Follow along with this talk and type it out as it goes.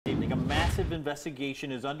massive investigation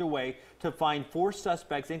is underway to find 4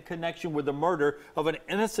 suspects in connection with the murder of an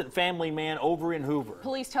innocent family man over in Hoover.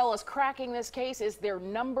 Police tell us cracking this case is their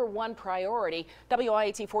 #1 priority.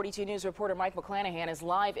 WIAT 42 News reporter Mike McClanahan is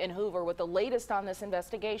live in Hoover with the latest on this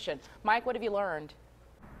investigation. Mike, what have you learned?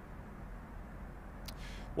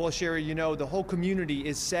 Well, Sherry, you know, the whole community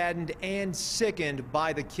is saddened and sickened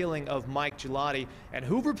by the killing of Mike Gelati, and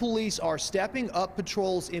Hoover police are stepping up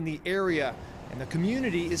patrols in the area. And the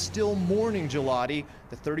community is still mourning Gelati,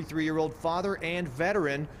 the 33-year-old father and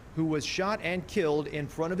veteran who was shot and killed in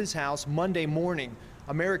front of his house Monday morning.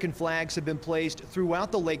 American flags have been placed throughout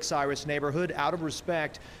the Lake Cyrus neighborhood out of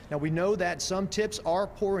respect. Now, we know that some tips are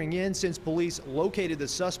pouring in since police located the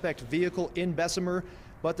suspect vehicle in Bessemer,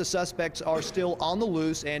 but the suspects are still on the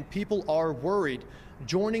loose and people are worried.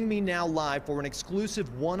 Joining me now live for an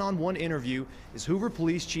exclusive one-on-one interview is Hoover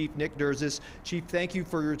Police Chief Nick Durzis. Chief, thank you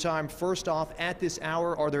for your time. First off, at this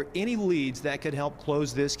hour, are there any leads that could help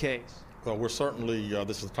close this case? Well, we're certainly,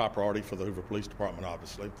 this is a top priority for the Hoover Police Department,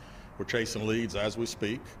 obviously. We're chasing leads as we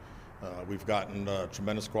speak. We've gotten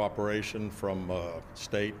tremendous cooperation from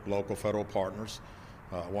state, local, federal partners.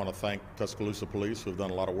 I want to thank Tuscaloosa Police, who have done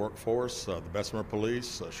a lot of work for us, the Bessemer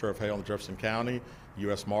Police, Sheriff Hale in Jefferson County,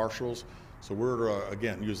 U.S. Marshals. So we're,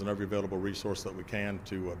 again, using every available resource that we can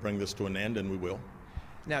to bring this to an end, and we will.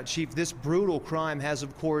 Now, Chief, this brutal crime has,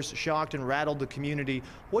 of course, shocked and rattled the community.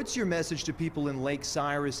 What's your message to people in Lake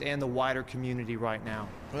Cyrus and the wider community right now?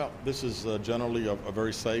 Well, this is generally a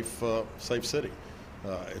very safe city.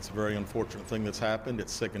 It's a very unfortunate thing that's happened.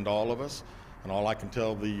 It's sickened all of us. And all I can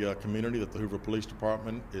tell the community that the Hoover Police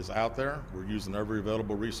Department is out there. We're using every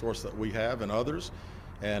available resource that we have and others.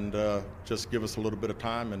 And just give us a little bit of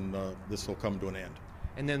time and this will come to an end.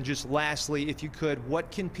 And then just lastly, if you could,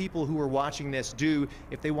 what can people who are watching this do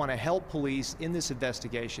if they want to help police in this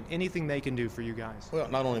investigation? Anything they can do for you guys? Well,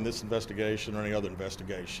 not only in this investigation or any other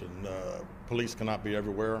investigation. Police cannot be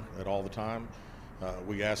everywhere at all the time.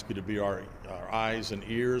 We ask you to be our eyes and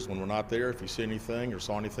ears when we're not there. If you see anything or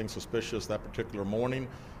saw anything suspicious that particular morning,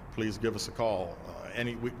 please give us a call.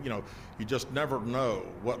 You just never know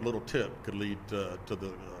what little tip could lead to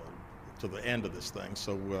the end of this thing.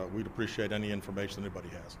 So we'd appreciate any information anybody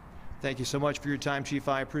has. Thank you so much for your time, Chief.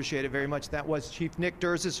 I appreciate it very much. That was Chief Nick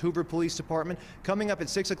Durzis, Hoover Police Department. Coming up at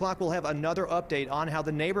 6 o'clock, we'll have another update on how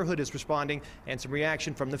the neighborhood is responding and some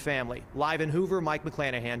reaction from the family. Live in Hoover, Mike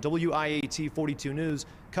McClanahan, WIAT 42 News.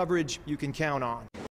 Coverage you can count on.